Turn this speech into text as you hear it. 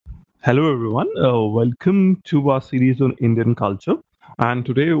Hello, everyone. Welcome to our series on Indian culture. And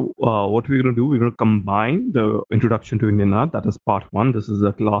today, what we're going to do, we're going to combine the introduction to Indian art, that is part one. This is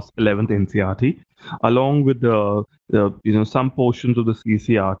the class 11th NCERT, along with some portions of the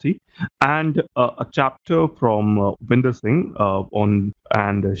CCRT, and a chapter from Vinder Singh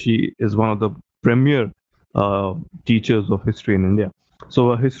and she is one of the premier uh, teachers of history in India.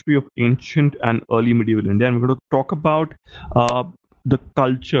 So, a history of ancient and early medieval India, and we're going to talk about uh, the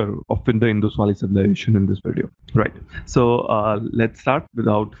culture of the Indus Valley civilization in this video. Right. So let's start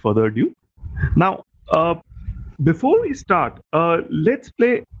without further ado. Now, before we start, let's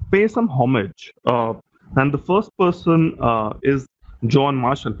pay some homage. And the first person is John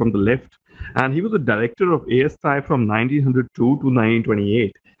Marshall from the left, and he was the director of ASI from 1902 to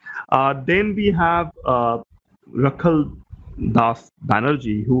 1928. Then we have Rakhal Das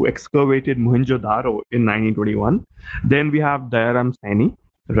Banerjee, who excavated Mohenjo-daro in 1921. Then we have Dayaram Saini,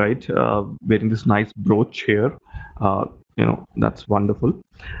 right, wearing this nice brooch here. That's wonderful.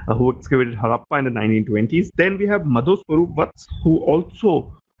 Who excavated Harappa in the 1920s. Then we have Madhu Swarup Vats, who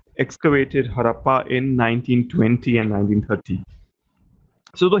also excavated Harappa in 1920 and 1930.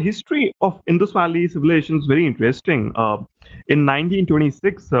 So the history of Indus Valley civilization is very interesting. In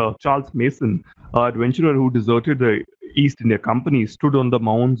 1926, Charles Mason, an adventurer who deserted the East India Company, stood on the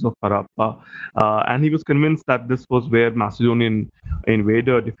mounds of Harappa, and he was convinced that this was where Macedonian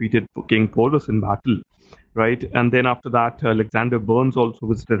invader defeated King Porus in battle. Right, and then after that, Alexander Burns also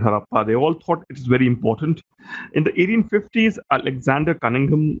visited Harappa. They all thought it is very important. In the 1850s, Alexander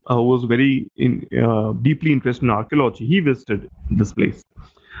Cunningham, who was deeply interested in archaeology, he visited this place.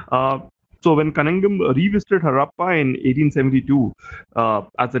 So when Cunningham revisited Harappa in 1872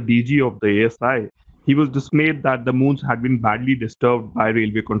 as a DG of the ASI, he was dismayed that the moons had been badly disturbed by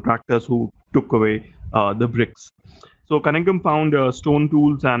railway contractors who took away the bricks. So Cunningham found stone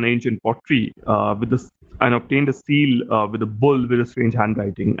tools and ancient pottery and obtained a seal with a bull with a strange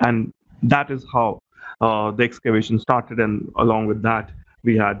handwriting, and that is how the excavation started. And along with that,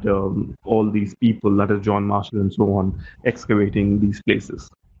 we had all these people, that is John Marshall and so on, excavating these places.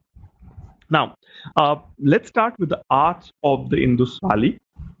 Now, let's start with the art of the Indus Valley.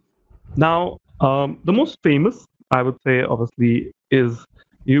 Now, the most famous, I would say, obviously, is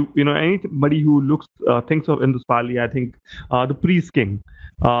anybody who thinks of Indus Valley. I think the priest king,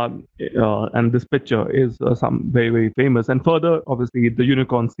 and this picture is some very very famous. And further, obviously, the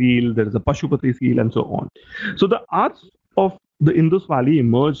unicorn seal. There is a Pashupati seal, and so on. So the arts of the Indus Valley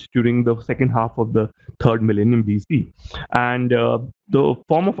emerged during the second half of the third millennium BC, and the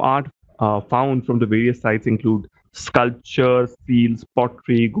form of art found from the various sites include sculpture, seals,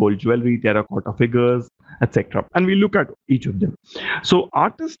 pottery, gold jewelry, terracotta figures, etc. And we look at each of them. So,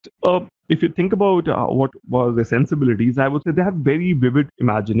 artists, if you think about what was their sensibilities, I would say they had very vivid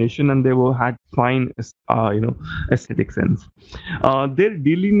imagination and had fine, aesthetic sense. Their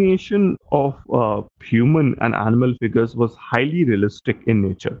delineation of human and animal figures was highly realistic in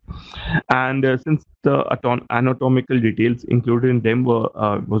nature, and since the anatomical details included in them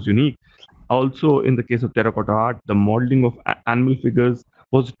was unique, also, in the case of terracotta art, the modeling of animal figures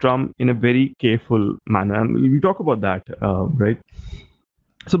was done in a very careful manner. And we talk about that, right?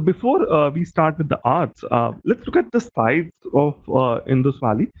 So before we start with the arts, let's look at the sites of Indus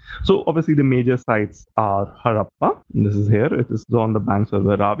Valley. So obviously the major sites are Harappa. This is here. It is on the banks of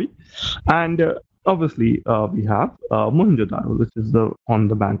the Ravi. And obviously we have Mohenjo-daro, which is on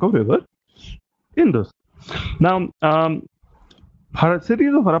the bank of river Indus. Now,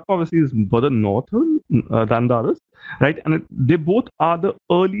 cities of Harappa obviously is further northern than the others, right? And they both are the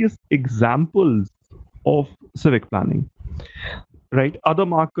earliest examples of civic planning, right? Other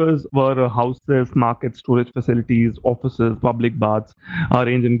markers were houses, markets, storage facilities, offices, public baths,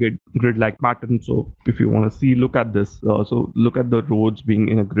 arranged in grid-like pattern. So if you want to see, look at this. So look at the roads being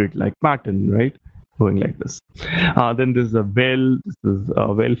in a grid-like pattern, right? Going like this. Then there's a well. This is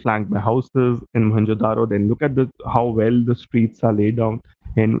well flanked by houses in Mohenjo-daro. Then look at how well the streets are laid down,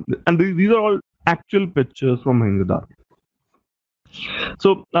 and these are all actual pictures from Mohenjo-daro.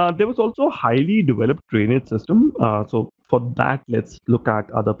 So there was also a highly developed drainage system. So for that, let's look at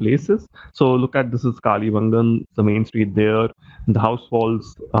other places. So look at this is Kalibangan, the main street there, the house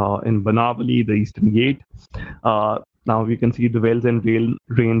walls in Banavali, the eastern gate. Now we can see the wells and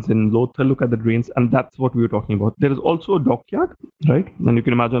drains in Lothal. Look at the drains, and that's what we were talking about. There is also a dockyard, right? And you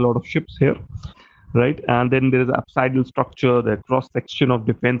can imagine a lot of ships here, right? And then there is apsidal structure, the cross section of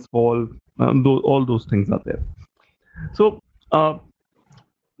defense wall, all those things are there. So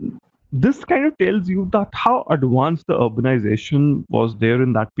this kind of tells you that how advanced the urbanization was there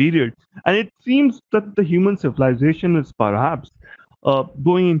in that period, and it seems that the human civilization is perhaps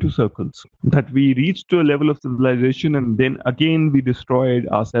going into circles. That we reached to a level of civilization, and then again we destroyed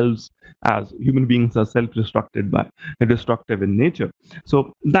ourselves as human beings are self-destructed by destructive in nature.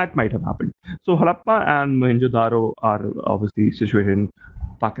 So that might have happened. So Harappa and Mohenjo-daro are obviously situated in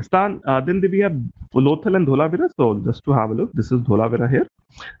Pakistan. Then we have Lothal and Dholavira. So just to have a look, this is Dholavira here,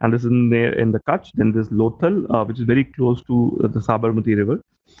 and this is in the Kutch. Then there's Lothal, which is very close to the Sabarmati River.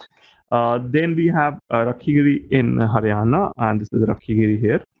 Then we have Rakhigiri in Haryana, and this is Rakhigiri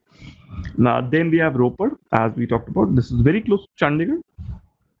here. Now, then we have Ropar, as we talked about. This is very close to Chandigarh.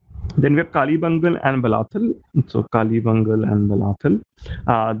 Then we have Kalibangal and Balathal. So Kalibangal and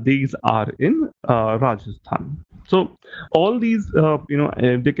Balathal, these are in Rajasthan. So all these,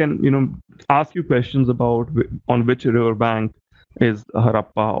 they can, ask you questions about on which river bank is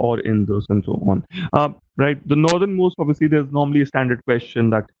Harappa or Indus and so on. Right. The northernmost, obviously, there's normally a standard question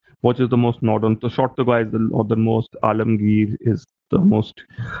that what is the most northern? So Shortagoi is the northernmost. Alamgir is the most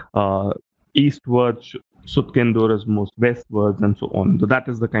eastwards. Sutkendor is most westwards, and so on. So that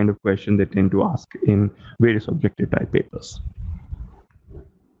is the kind of question they tend to ask in various objective type papers.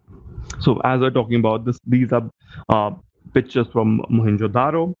 So as we're talking about this, these are pictures from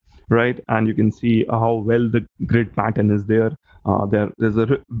Mohenjo-daro, right? And you can see how well the grid pattern is there. There's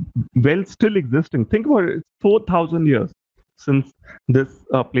a well still existing. Think about it, it's 4,000 years since this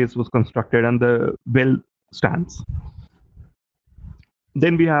place was constructed, and the well stands.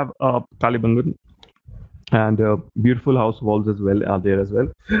 Then we have Kalibangan, and beautiful house walls as well are there as well.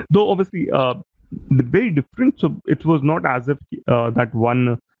 Though obviously very different. So it was not as if that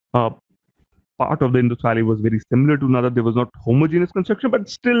one part of the Indus Valley was very similar to another. There was not homogeneous construction, but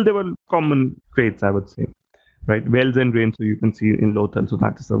still there were common traits, I would say. Right, wells and drains. So you can see in Lothal. So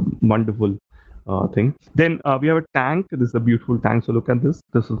that is a wonderful thing. Then we have a tank. This is a beautiful tank. So look at this.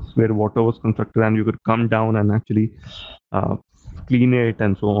 This is where water was constructed, and you could come down and actually clean it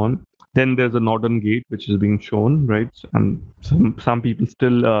and so on. Then there's a northern gate which is being shown, right? And some people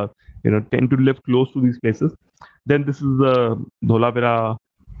still tend to live close to these places. Then this is the Dholavira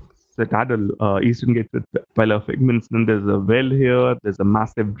Citadel, eastern gate with pile of figments. Then there's a well here. There's a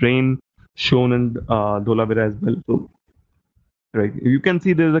massive drain shown in Dholavira as well. So right, you can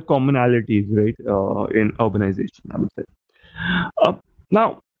see there's a commonalities, right, in urbanization, I would say.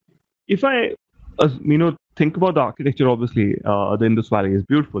 Now, if I think about the architecture, obviously the Indus Valley is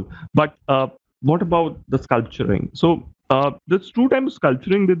beautiful, but what about the sculpturing? So this true time of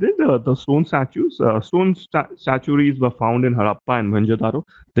sculpturing they did, the stone statues, statuaries were found in Harappa and Mohenjo-daro.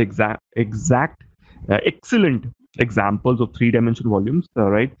 The exact excellent examples of three-dimensional volumes,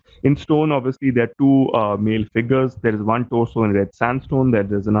 right? In stone, obviously, there are two male figures. There is one torso in red sandstone.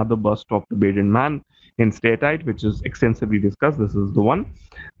 There's another bust of the bearded man in steatite, which is extensively discussed. This is the one,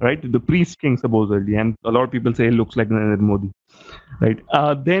 right? The priest king, supposedly, and a lot of people say it looks like Narendra Modi, right?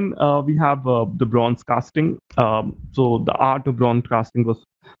 Then we have the bronze casting. So the art of bronze casting was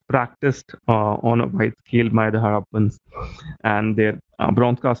practiced on a wide scale by the Harappans, and their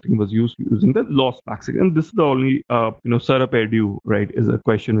bronze casting was used using the lost wax. And this is the only Sera perdu, right, is a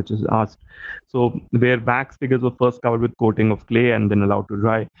question which is asked. So where wax figures were first covered with coating of clay and then allowed to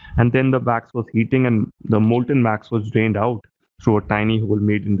dry, and then the wax was heating and the molten wax was drained out through a tiny hole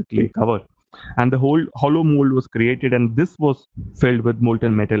made in the clay cover, and the whole hollow mold was created, and this was filled with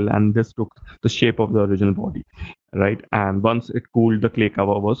molten metal, and this took the shape of the original body, right? And once it cooled, the clay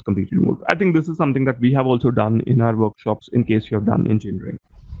cover was completely removed. I think this is something that we have also done in our workshops in case you have done engineering.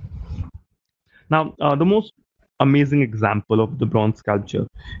 Now, the most amazing example of the bronze sculpture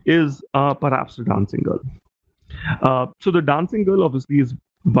is perhaps the dancing girl. So the dancing girl obviously is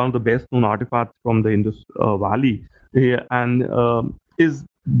one of the best known artifacts from the Indus Valley, and is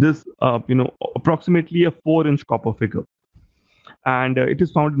this approximately a 4-inch copper figure, and it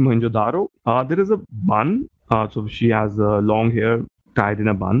is found in Mohenjo-daro. There is a bun, so she has long hair tied in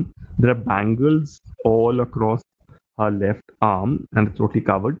a bun. There are bangles all across her left arm, and it's totally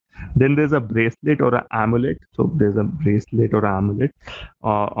covered. Then there's a bracelet or an amulet. So there's a bracelet or amulet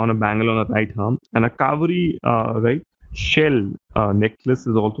on a bangle on the right arm, and a kaveri, right, shell necklace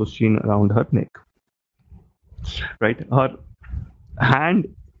is also seen around her neck. Right, her hand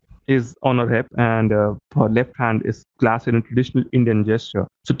is on her hip, and her left hand is clasped in a traditional Indian gesture,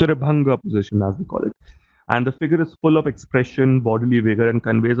 Sutrabhanga position, as we call it. And the figure is full of expression, bodily vigor, and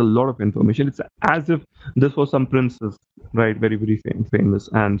conveys a lot of information. It's as if this was some princess, right? Very, very famous,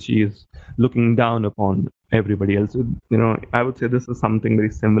 and she is looking down upon everybody else. I would say this is something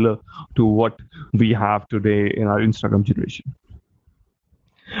very similar to what we have today in our Instagram generation.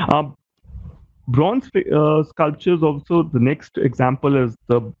 sculptures also, the next example is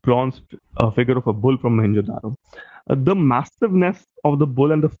the bronze figure of a bull from Mohenjo-daro. The massiveness of the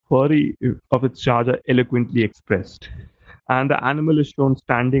bull and the fury of its charge are eloquently expressed. And the animal is shown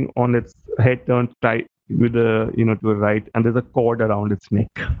standing on its head turned tight with the, to the right, and there's a cord around its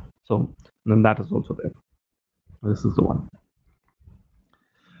neck. So then that is also there. This is the one.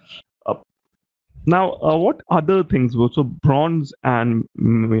 Uh, Now, what other things were so bronze and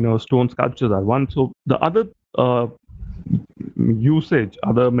stone sculptures are one. So the other usage,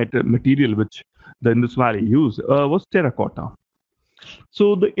 other material which the Indus Valley used was terracotta.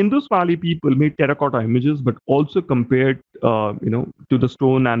 So the Indus Valley people made terracotta images, but also compared, to the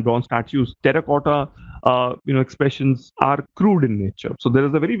stone and bronze statues. Terracotta, expressions are crude in nature. So there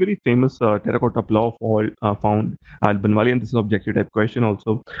is a very, very famous terracotta plough found at Banwali, and this is an objective type question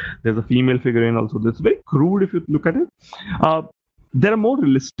also. There's a female figurine also. This is very crude if you look at it. They are more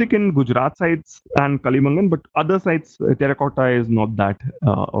realistic in Gujarat sites and Kalimangan, but other sites, terracotta is not that,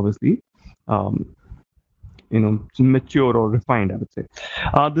 obviously. Mature or refined, I would say.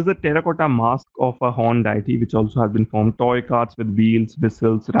 There's a terracotta mask of a horned deity, which also has been formed. Toy carts with wheels,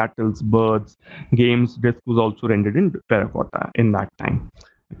 whistles, rattles, birds, games. This was also rendered in terracotta in that time.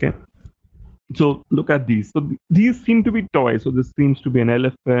 Okay. So look at these. So these seem to be toys. So this seems to be an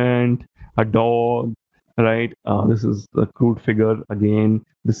elephant, a dog, right? This is the crude figure again.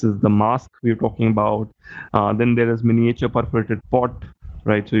 This is the mask we're talking about. Then there is miniature perforated pot,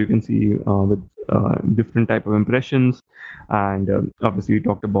 right? So you can see with different type of impressions, and obviously we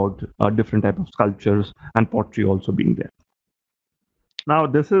talked about different type of sculptures and pottery also being there. Now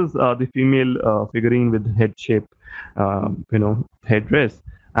this is the female figurine with head shape, headdress,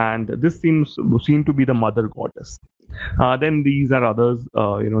 and this seem to be the mother goddess. Then these are others.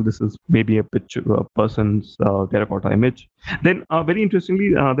 This is maybe a picture, a person's terracotta image. Then, very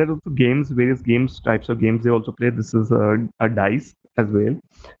interestingly, there are also games, various games, types of games they also play. This is a dice as well,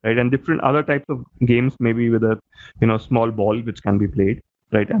 right? And different other types of games, maybe with a small ball which can be played,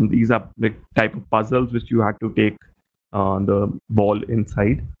 right? And these are like type of puzzles which you had to take the ball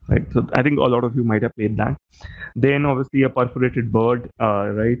inside, right? So I think a lot of you might have played that. Then obviously a perforated bird,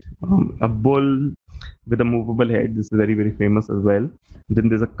 right? A bull with a movable head. This is very, very famous as well. Then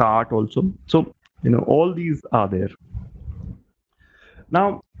there's a cart also. So, all these are there.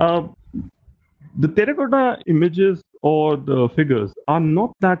 Now, the terracotta images or the figures are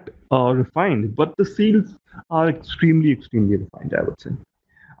not that refined, but the seals are extremely, extremely refined, I would say.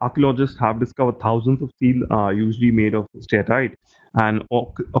 Archaeologists have discovered thousands of seals, usually made of steatite, and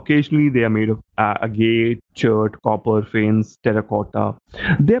occasionally they are made of agate, chert, copper, fanes, terracotta.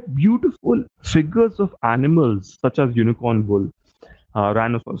 They're beautiful figures of animals such as unicorn bull,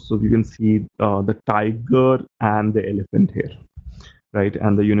 rhinoceros. So you can see the tiger and the elephant here, right?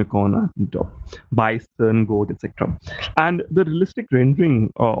 And the unicorn on top, bison, goat, etc. And the realistic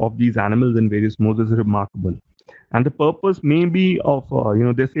rendering of these animals in various modes is remarkable. And the purpose may be of,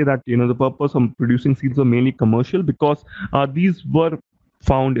 they say that, the purpose of producing seals are mainly commercial because these were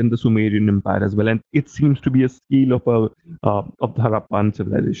found in the Sumerian Empire as well. And it seems to be a seal of the Harappan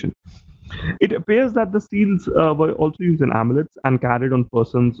civilization. It appears that the seals were also used in amulets and carried on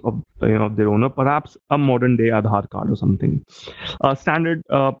persons of their owner, perhaps a modern day Aadhaar card or something. A standard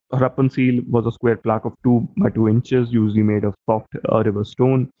Harappan seal was a square plaque of 2 by 2 inches, usually made of soft river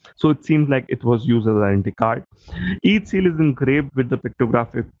stone. So it seems like it was used as an identity card. Each seal is engraved with the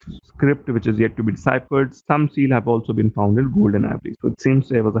pictographic script, which is yet to be deciphered. Some seal have also been found in gold and ivory. So it seems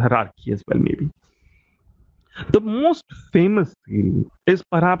there was a hierarchy as well, maybe. The most famous seal is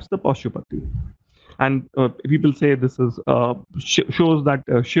perhaps the Pashupati. And people say this is shows that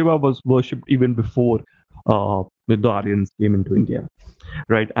Shiva was worshipped even before the Aryans came into India,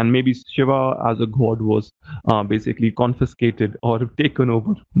 right? And maybe Shiva as a god was basically confiscated or taken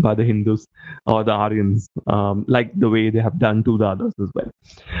over by the Hindus or the Aryans, like the way they have done to the others as well.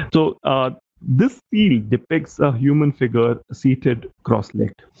 So this seal depicts a human figure seated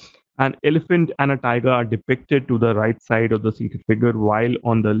cross-legged. An elephant and a tiger are depicted to the right side of the seated figure, while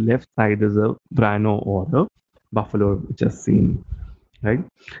on the left side is a rhino or a buffalo, which is seen, right?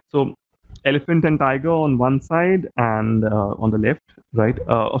 So, elephant and tiger on one side, and on the left, right?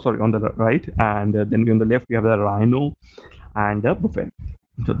 On the right, and then on the left we have the rhino and the buffalo.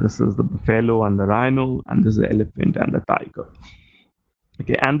 So this is the buffalo and the rhino, and this is the elephant and the tiger.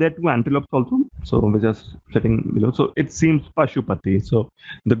 Okay, and there are 2 antelopes also. So we're just sitting below. So it seems Pashupati, so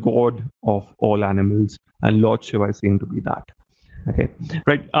the god of all animals, and Lord Shiva is seen to be that. Okay,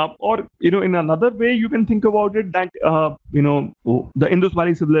 right. Or in another way, you can think about it that the Indus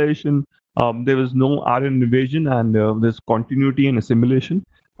Valley civilization, there was no Aryan invasion, and there's continuity and assimilation.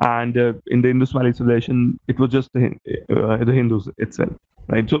 And in the Indus Valley civilization, it was just the Hindus itself,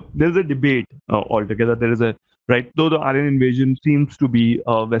 right? So there's a debate altogether. There is a right, though the Aryan invasion seems to be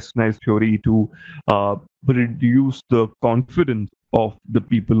a westernized theory to uh, reduce the confidence of the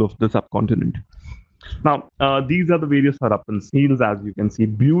people of the subcontinent. Now, these are the various Harappan seals, as you can see,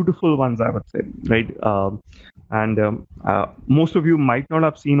 beautiful ones, I would say, right? And most of you might not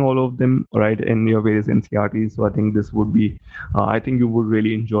have seen all of them, right, in your various NCRTs. So I think this would be, I think you would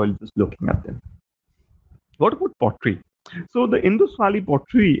really enjoy just looking at them. What about pottery? So the Indus Valley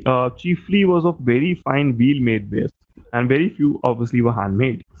pottery chiefly was of very fine wheel-made wares, and very few obviously were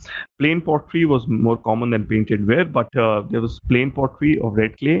handmade. Plain pottery was more common than painted ware, but there was plain pottery of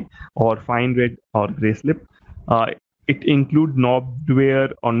red clay or fine red or grey slip. Uh, it include knobbed ware,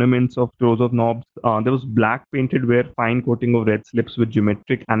 ornaments of rows of knobs. There was black painted ware, fine coating of red slips with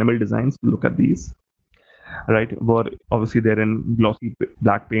geometric animal designs. Look at these, right? Were obviously there in glossy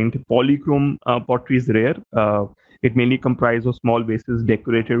black paint. Polychrome pottery is rare. It mainly comprises of small vases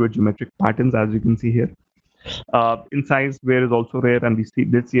decorated with geometric patterns, as you can see here. Incised ware is also rare, and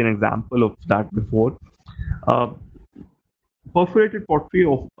did see an example of that before. Uh, Perforated pottery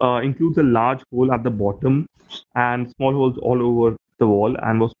includes a large hole at the bottom and small holes all over the wall,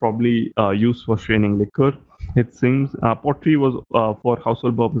 and was probably used for straining liquor. It seems pottery was for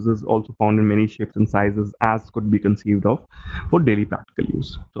household purposes also found in many shapes and sizes as could be conceived of for daily practical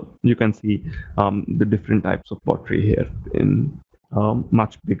use. So you can see the different types of pottery here in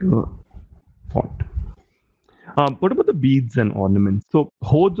much bigger font. What about the beads and ornaments? So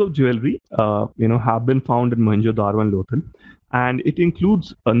hoards of jewelry, have been found in Mohenjo-daro and Lothan, and it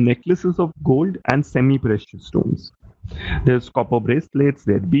includes necklaces of gold and semi-precious stones. There's copper bracelets,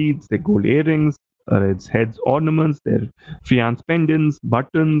 there are beads, there are gold earrings, it's heads ornaments, there are fiance pendants,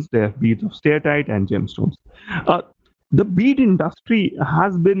 buttons, there are beads of steatite and gemstones. Uh, the bead industry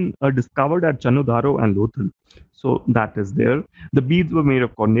has been discovered at Chanudaro and Lothan. So that is there. The beads were made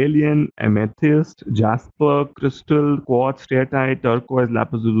of cornelian, amethyst, jasper, crystal, quartz, steatite, turquoise,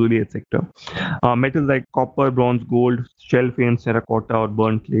 lapis lazuli, etc. Metals like copper, bronze, gold, shell paints, terracotta, or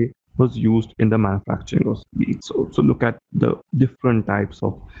burnt clay was used in the manufacturing of beads. So look at the different types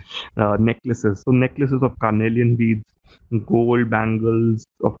of necklaces. So necklaces of carnelian beads, gold bangles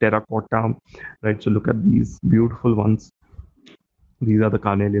of terracotta, right? So look at these beautiful ones. These are the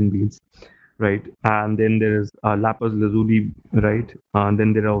carnelian beads, right? And then there is lapis lazuli, right? And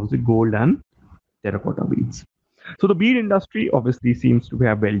then there are obviously gold and terracotta beads. So the bead industry obviously seems to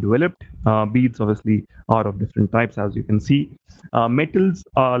have well developed. Beads obviously are of different types, as you can see. Metals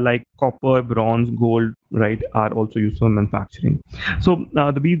like copper, bronze, gold, right, are also used for manufacturing. So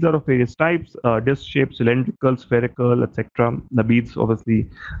the beads are of various types: disc shaped, cylindrical, spherical, etc. The beads obviously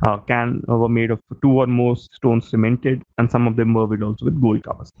can were made of two or more stones cemented, and some of them were with also with gold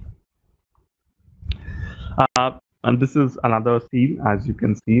covers. Uh, and this is another seal, as you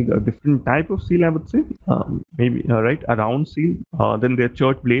can see, the different type of seal, I would say. Maybe right, a round seal. Then there are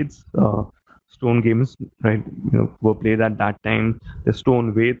church blades, stone games, right? Were played at that time. The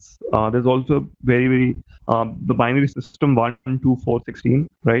stone weights. There's also very the binary system 1, 2, 4, 16,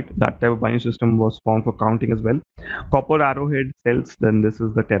 right? That type of binary system was formed for counting as well. Copper arrowhead cells. Then this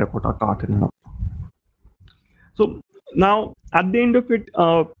is the terracotta cart and half. So now at the end of it,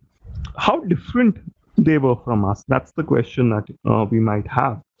 how different they were from us? That's the question that we might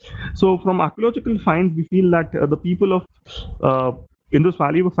have. So, from archaeological finds, we feel that the people of Indus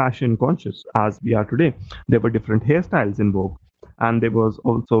Valley were fashion conscious as we are today. There were different hairstyles in vogue, and there was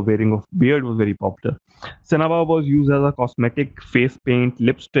also wearing of beard was very popular. Cenaba was used as a cosmetic, face paint,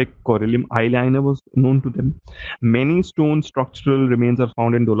 lipstick, coryllium eyeliner was known to them. Many stone structural remains are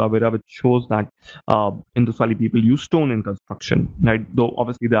found in Dolavera, which shows that Indus Valley people use stone in construction. Right, though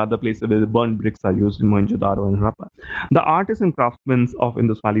obviously the other places where the burnt bricks are used in Mohenjo-daro and Harappa. The artists and craftsmen of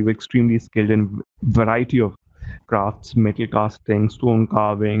Indus Valley were extremely skilled in variety of crafts: metal casting, stone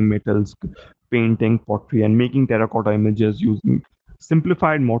carving, metals, painting, pottery, and making terracotta images using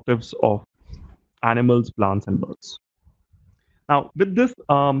simplified motifs of animals, plants, and birds. Now, with this,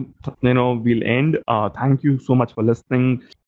 we'll end. Thank you so much for listening.